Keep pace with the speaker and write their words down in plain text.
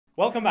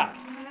Welcome back.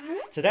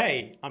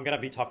 Today, I'm going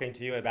to be talking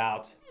to you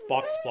about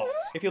Boxplots.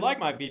 If you like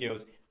my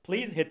videos,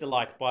 please hit the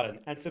like button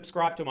and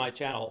subscribe to my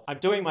channel. I'm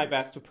doing my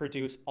best to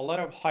produce a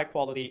lot of high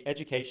quality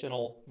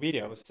educational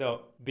videos,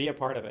 so be a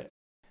part of it.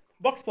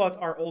 Boxplots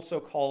are also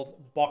called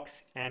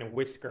box and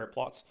whisker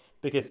plots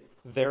because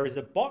there is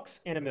a box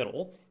in the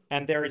middle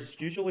and there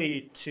is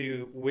usually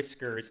two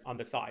whiskers on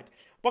the side.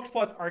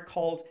 Boxplots are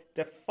called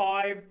the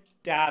 5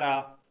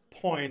 data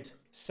point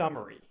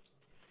summary.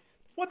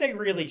 What they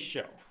really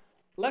show.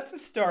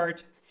 Let's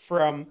start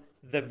from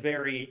the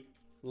very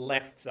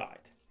left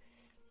side.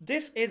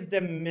 This is the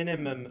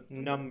minimum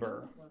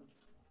number.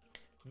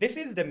 This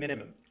is the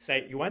minimum.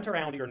 Say you went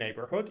around your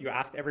neighborhood, you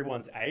asked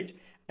everyone's age,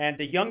 and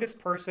the youngest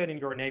person in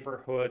your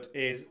neighborhood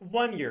is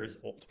 1 year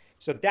old.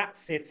 So that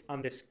sits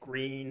on this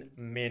green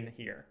min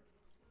here.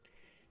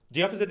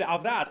 The opposite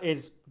of that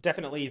is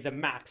definitely the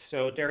max.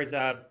 So there is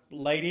a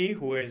lady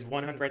who is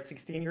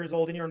 116 years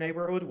old in your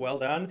neighborhood, well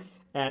done,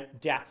 and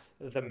that's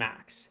the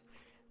max.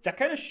 That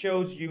kind of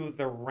shows you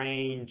the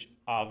range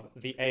of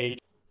the age.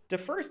 The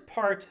first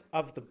part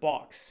of the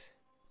box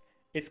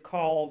is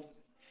called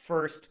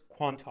first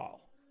quantile.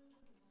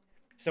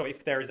 So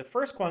if there is a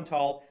first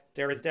quantile,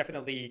 there is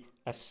definitely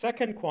a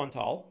second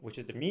quantile, which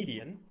is the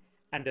median,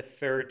 and a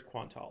third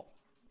quantile.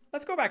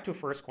 Let's go back to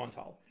first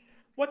quantile.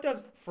 What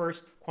does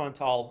first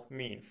quantile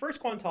mean?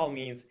 First quantile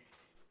means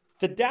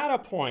the data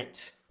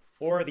point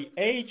or the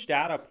age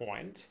data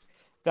point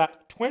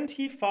that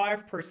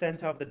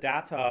 25% of the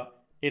data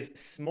is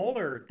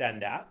smaller than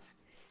that,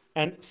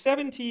 and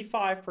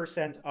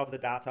 75% of the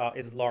data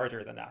is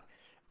larger than that.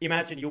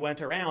 Imagine you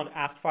went around,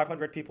 asked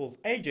 500 people's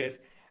ages,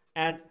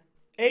 and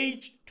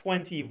age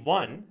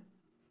 21,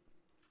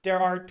 there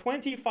are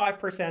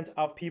 25%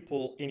 of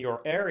people in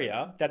your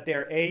area that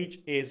their age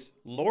is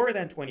lower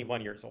than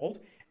 21 years old,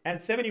 and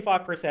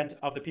 75%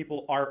 of the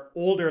people are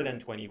older than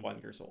 21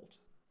 years old.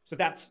 So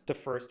that's the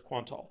first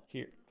quantile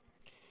here.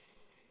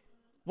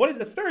 What is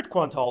the third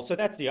quantile? So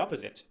that's the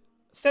opposite.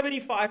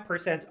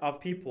 75% of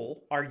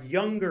people are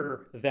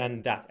younger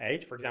than that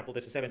age. For example,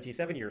 this is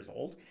 77 years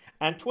old,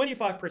 and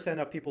 25%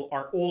 of people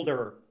are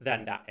older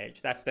than that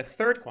age. That's the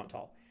third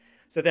quantile.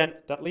 So then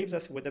that leaves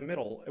us with the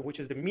middle, which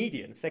is the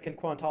median. Second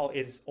quantile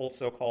is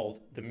also called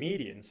the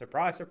median.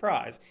 Surprise,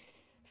 surprise.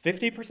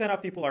 50%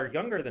 of people are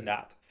younger than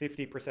that.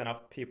 50%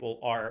 of people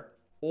are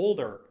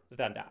older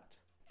than that.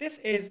 This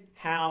is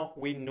how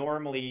we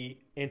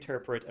normally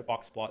interpret a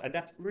box plot, and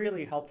that's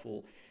really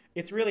helpful.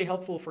 It's really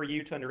helpful for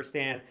you to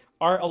understand,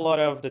 are a lot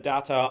of the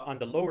data on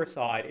the lower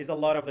side, is a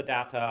lot of the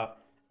data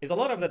in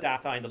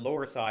the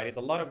lower side, is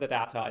a lot of the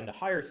data in the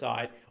higher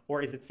side,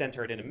 or is it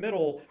centered in the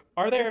middle?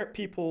 Are there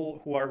people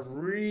who are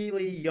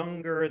really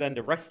younger than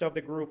the rest of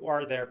the group,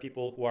 or are there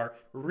people who are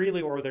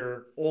really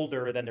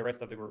older than the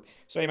rest of the group?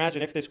 So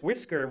imagine if this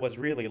whisker was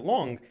really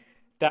long,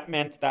 that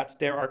meant that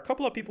there are a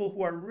couple of people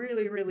who are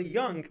really, really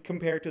young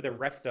compared to the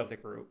rest of the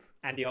group,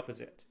 and the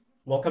opposite.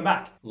 Welcome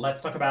back.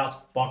 Let's talk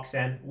about box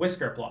and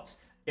whisker plots.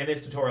 In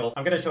this tutorial,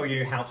 I'm going to show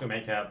you how to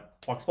make a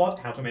box plot,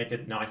 how to make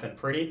it nice and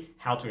pretty,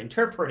 how to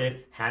interpret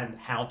it, and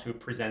how to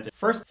present it.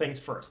 First things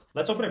first,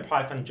 let's open a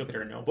Python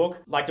Jupyter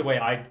notebook. Like the way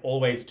I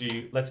always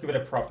do, let's give it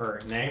a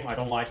proper name. I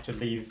don't like to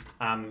leave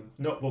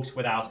notebooks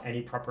without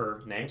any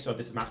proper name. So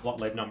this is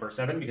Matplotlib number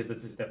 7 because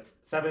this is the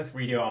 7th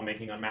video I'm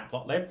making on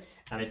Matplotlib,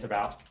 and it's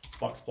about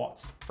box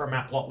plots. For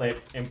Matplotlib,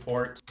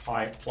 import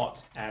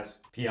pyplot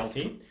as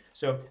PLT.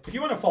 So if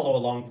you want to follow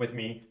along with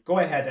me, go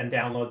ahead and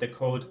download the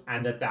code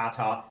and the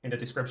data in the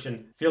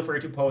description. Feel free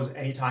to pause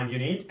anytime you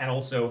need, and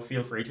also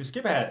feel free to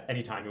skip ahead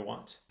anytime you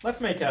want.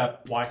 Let's make a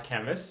white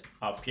canvas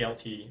of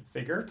PLT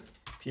figure,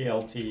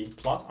 PLT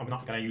plot. I'm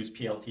not going to use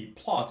PLT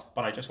plot,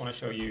 but I just want to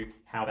show you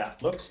how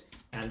that looks.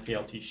 And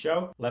PLT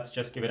show. Let's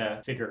just give it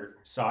a figure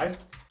size.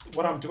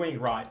 What I'm doing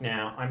right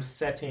now, I'm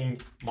setting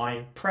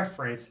my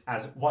preference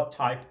as what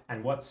type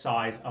and what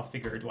size of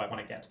figure do I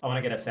want to get. I want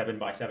to get a 7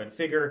 by 7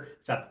 figure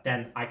that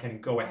then I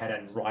can go ahead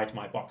and write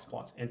my box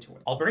plots into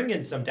it. I'll bring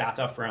in some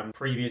data from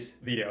previous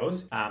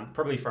videos,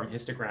 probably from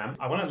histogram.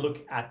 I want to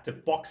look at the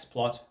box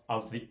plot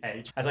of the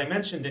age. As I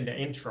mentioned in the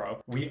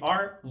intro, we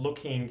are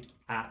looking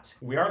at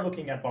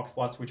box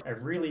plots which are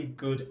really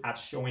good at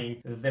showing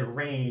the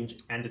range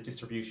and the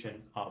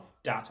distribution of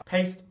data.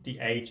 Paste the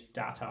age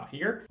data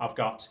here. I've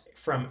got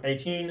from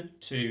 18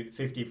 to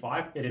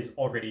 55. It is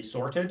already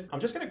sorted. I'm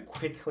just going to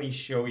quickly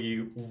show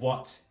you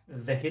what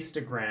the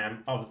histogram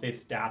of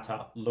this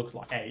data look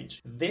like.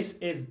 Age. This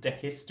is the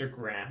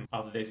histogram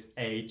of this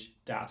age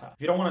data.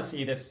 If you don't want to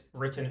see this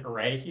written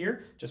array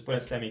here, just put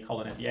a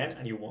semicolon at the end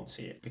and you won't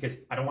see it, because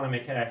I don't want to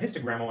make a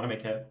histogram, I want to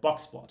make a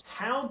box plot.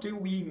 How do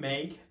we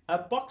make a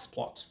box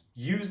plot?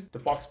 Use the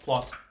box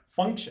plot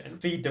function,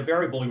 feed the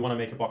variable you want to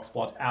make a box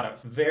plot out of.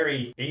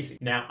 Very easy.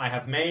 Now I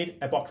have made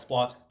a box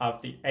plot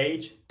of the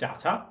age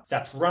data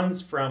that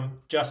runs from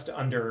just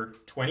under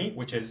 20,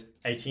 which is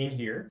 18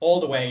 here,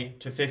 all the way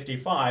to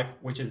 55,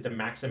 which is the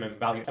maximum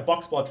value. A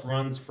box plot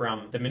runs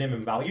from the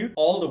minimum value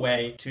all the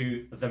way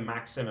to the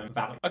maximum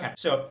value. Okay,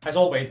 so as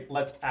always,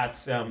 let's add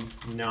some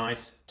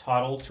nice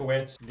title to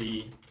it.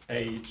 The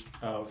age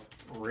of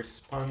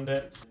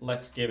respondent.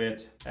 Let's give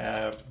it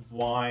a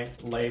Y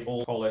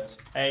label, call it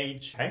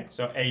age. Okay,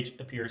 so age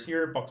appears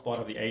here, box plot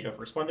of the age of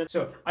respondent.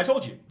 So I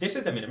told you, this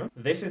is the minimum,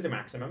 this is the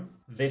maximum,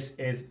 this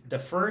is the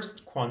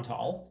first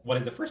quantile. What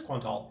is the first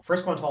quantile?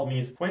 First quantile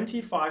means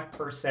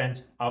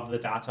 25% of the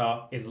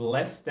data is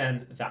less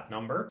than that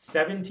number.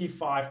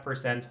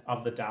 75%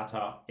 of the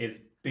data is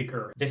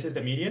bigger. This is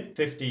the median,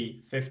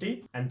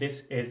 50-50, and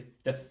this is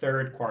the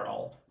third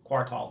quartile.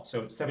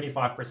 So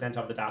 75%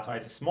 of the data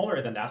is smaller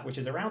than that, which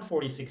is around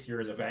 46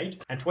 years of age,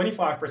 and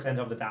 25%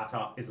 of the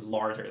data is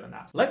larger than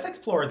that. Let's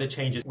explore the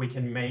changes we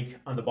can make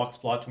on the box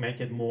plot to make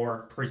it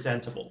more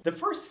presentable. The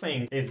first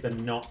thing is the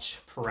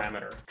notch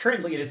parameter.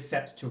 Currently it is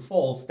set to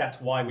false,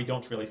 that's why we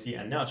don't really see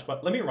a notch,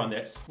 but let me run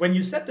this. When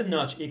you set the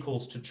notch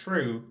equals to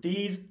true,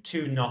 these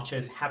two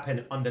notches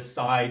happen on the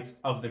sides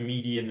of the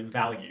median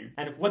value.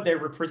 And what they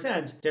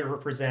represent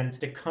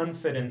the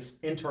confidence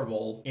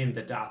interval in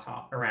the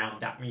data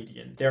around that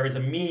median. There is a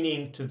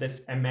meaning to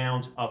this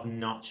amount of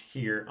notch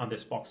here on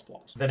this box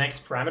plot. The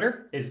next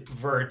parameter is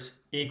vert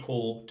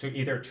equal to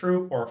either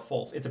true or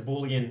false. It's a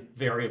Boolean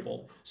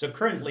variable. So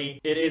currently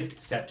it is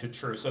set to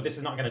true. So this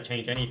is not going to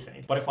change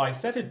anything. But if I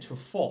set it to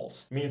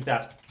false, it means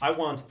that I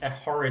want a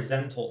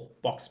horizontal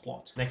box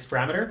plot. Next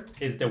parameter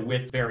is the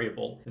width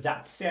variable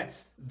that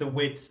sets the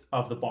width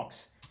of the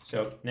box.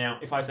 So now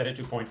if I set it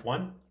to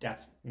 0.1,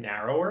 that's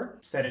narrower.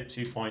 Set it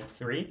to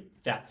 0.3,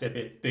 that's a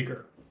bit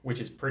bigger, which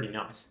is pretty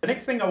nice. The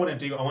next thing I want to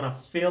do, I want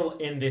to fill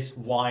in this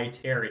white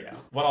area.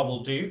 What I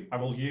will do, I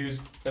will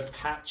use the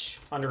patch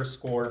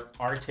underscore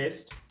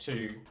artist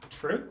to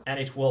true, and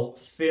it will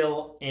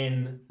fill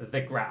in the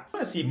graph. I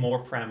want to see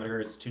more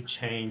parameters to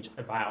change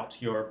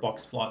about your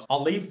box plot.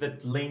 I'll leave the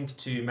link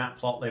to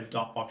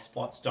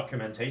matplotlib.boxplots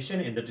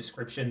documentation in the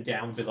description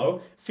down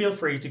below. Feel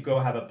free to go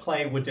have a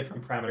play with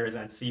different parameters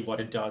and see what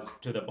it does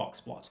to the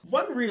box plot.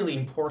 One really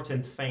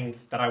important thing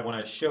that I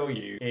want to show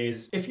you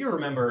is, if you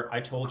remember,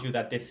 I told you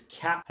that this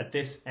cap at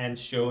this end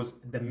shows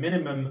the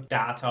minimum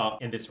data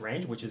in this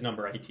range, which is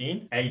number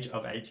 18, age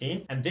of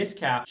 18, and this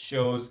cap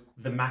shows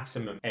the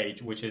maximum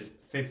age, which is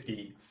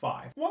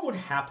 55. What would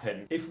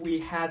happen if we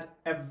had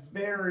a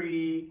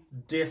very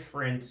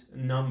different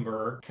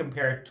number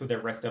compared to the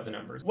rest of the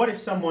numbers? What if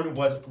someone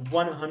was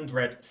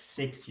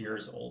 106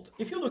 years old?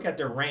 If you look at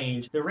the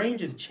range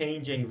is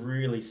changing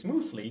really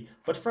smoothly,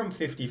 but from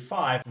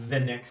 55, the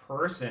next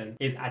person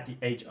is at the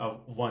age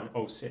of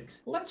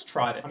 106. Let's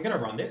try that. I'm gonna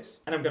run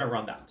this, and I'm gonna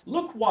run that.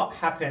 Look what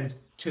happened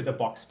to the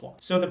box plot.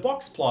 So the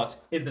box plot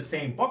is the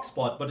same box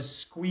plot, but is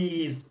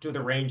squeezed to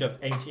the range of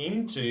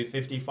 18 to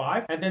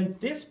 55. And then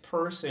this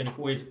person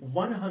who is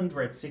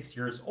 106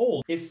 years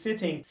old is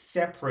sitting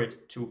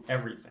separate to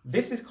everything.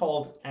 This is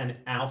called an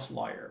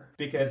outlier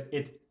because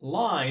it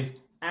lies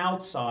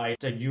outside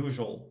the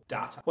usual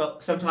data. Well,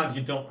 sometimes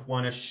you don't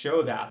want to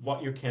show that.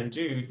 What you can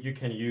do, you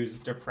can use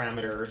the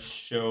parameter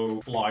show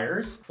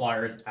flyers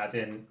as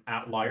in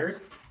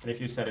outliers. And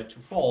if you set it to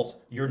false,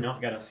 you're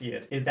not gonna see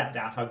it. Is that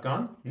data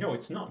gone? No,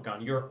 it's not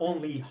gone. You're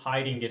only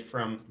hiding it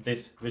from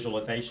this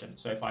visualization.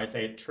 So if I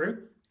say it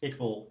true, it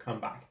will come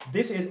back.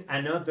 This is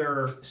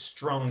another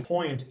strong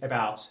point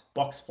about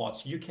box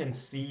plots. You can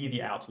see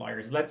the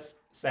outliers. Let's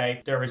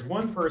say there is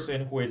one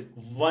person who is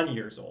 1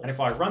 year old. And if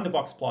I run the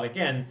box plot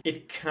again,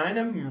 it kind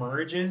of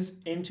merges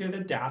into the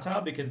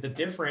data because the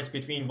difference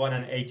between 1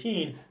 and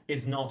 18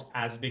 is not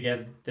as big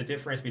as the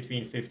difference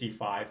between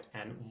 55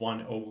 and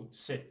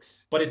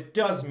 106. But it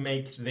does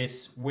make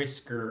this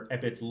whisker a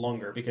bit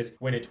longer because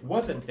when it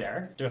wasn't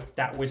there,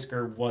 that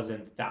whisker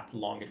wasn't that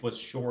long. It was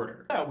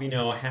shorter. Now we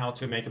know how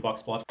to make a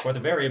box plot for the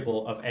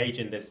variable of age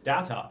in this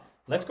data.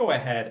 Let's go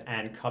ahead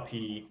and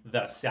copy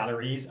the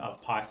salaries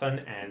of Python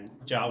and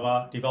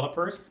Java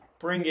developers,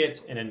 bring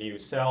it in a new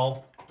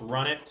cell,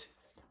 run it.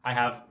 I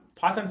have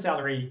Python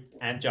salary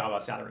and Java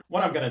salary.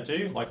 What I'm gonna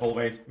do, like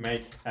always,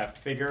 make a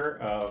figure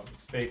of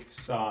fig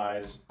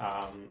size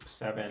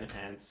 7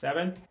 and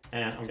 7,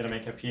 and I'm gonna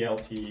make a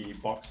PLT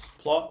box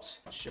plot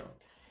show.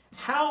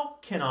 How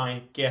can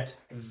I get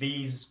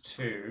these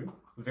two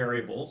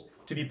variables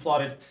to be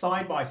plotted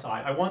side by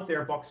side? I want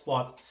their box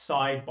plot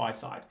side by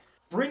side.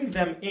 Bring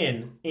them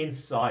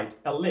inside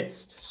a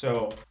list.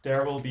 So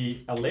there will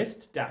be a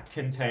list that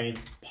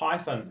contains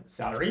Python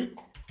salary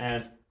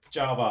and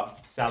Java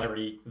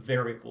salary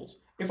variables.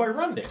 If I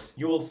run this,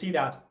 you will see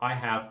that I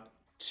have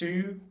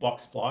two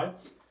box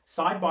plots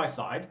side by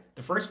side.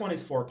 The first one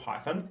is for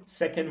Python,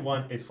 second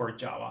one is for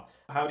Java.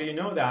 How do you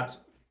know that?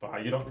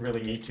 Well, you don't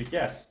really need to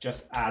guess.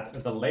 Just add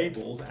the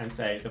labels and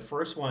say the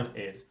first one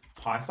is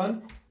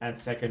Python and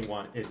second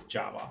one is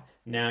Java.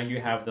 Now you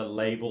have the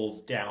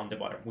labels down the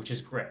bottom, which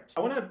is great.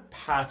 I want to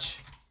patch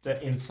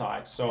the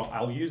inside, so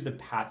I'll use the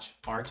patch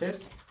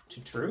artist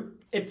to true.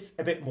 It's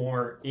a bit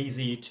more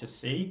easy to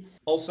see.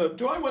 Also,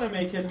 do I want to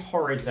make it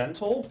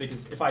horizontal?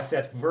 Because if I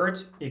set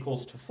vert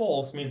equals to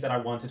false, means that I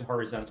want it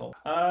horizontal.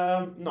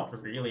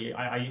 Not really.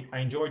 I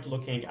enjoyed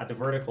looking at the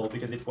vertical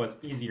because it was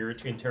easier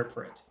to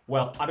interpret.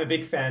 Well, I'm a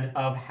big fan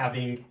of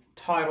having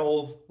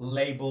titles,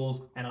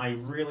 labels, and I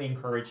really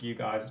encourage you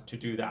guys to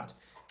do that.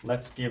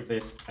 Let's give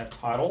this a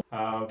title,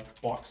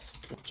 Box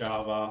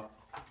Java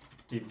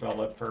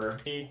Developer,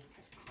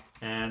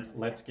 and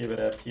let's give it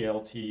a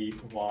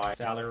PLTY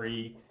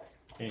salary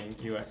in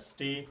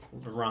USD.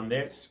 Run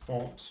this,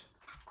 font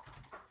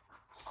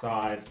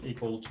size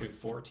equal to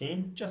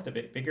 14, just a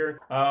bit bigger.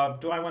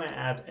 Do I want to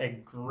add a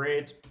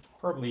grid?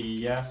 Probably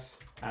yes.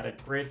 Add a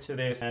grid to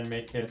this and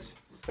make it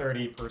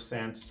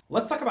 30%.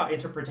 Let's talk about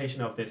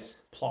interpretation of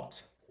this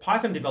plot.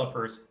 Python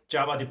developers,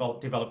 Java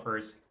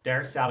developers,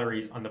 their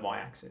salaries on the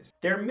y-axis.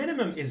 Their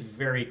minimum is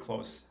very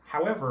close.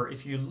 However,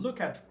 if you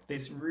look at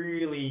this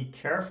really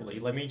carefully,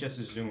 let me just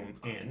zoom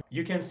in,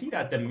 you can see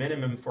that the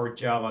minimum for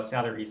Java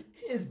salaries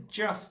is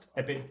just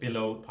a bit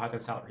below Python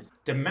salaries.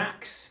 The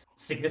max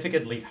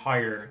significantly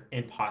higher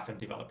in Python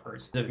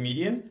developers. The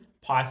median,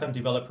 Python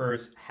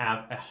developers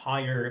have a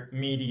higher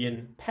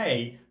median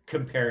pay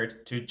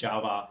compared to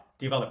Java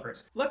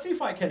developers. Let's see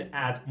if I can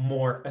add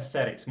more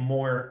aesthetics,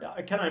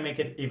 can I make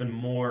it even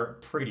more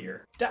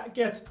prettier? That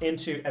gets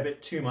into a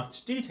bit too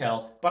much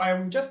detail, but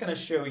I'm just gonna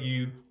show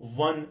you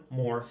one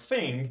more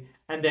thing,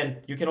 and then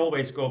you can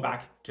always go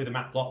back to the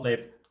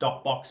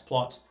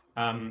Matplotlib.boxplot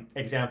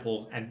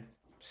examples and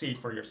see it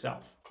for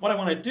yourself. What I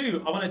wanna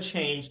do, I wanna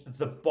change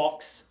the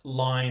box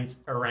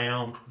lines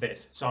around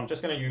this. So I'm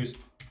just gonna use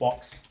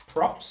box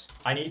props.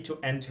 I need to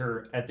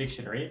enter a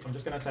dictionary. I'm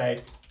just gonna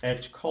say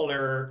edge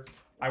color.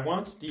 I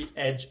want the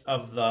edge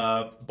of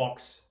the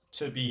box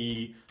to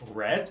be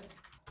red.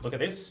 Look at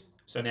this.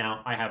 So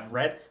now I have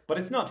red, but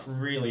it's not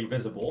really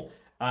visible.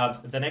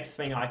 The next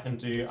thing I can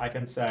do, I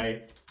can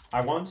say, I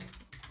want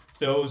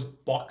those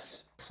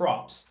box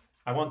props.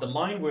 I want the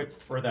line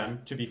width for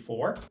them to be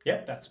 4.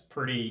 Yep, that's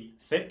pretty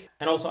thick.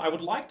 And also I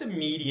would like the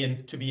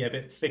median to be a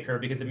bit thicker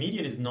because the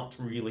median is not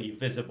really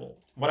visible.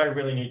 What I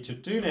really need to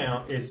do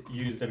now is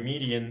use the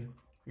median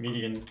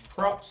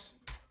props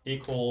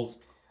equals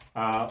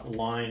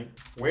line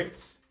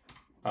width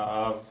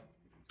of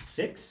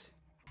 6,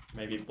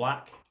 maybe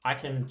black. I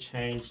can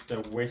change the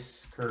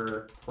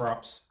whisker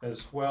props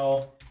as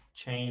well,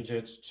 change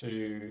it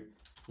to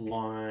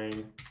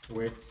line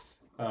width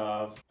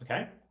of,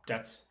 okay,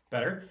 that's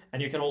better.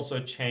 And you can also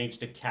change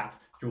the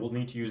cap. You will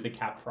need to use the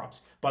cap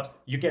props,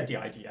 but you get the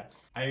idea.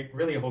 I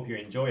really hope you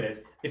enjoyed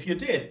it. If you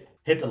did,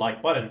 hit the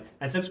like button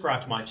and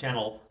subscribe to my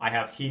channel. I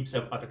have heaps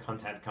of other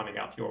content coming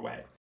up your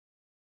way.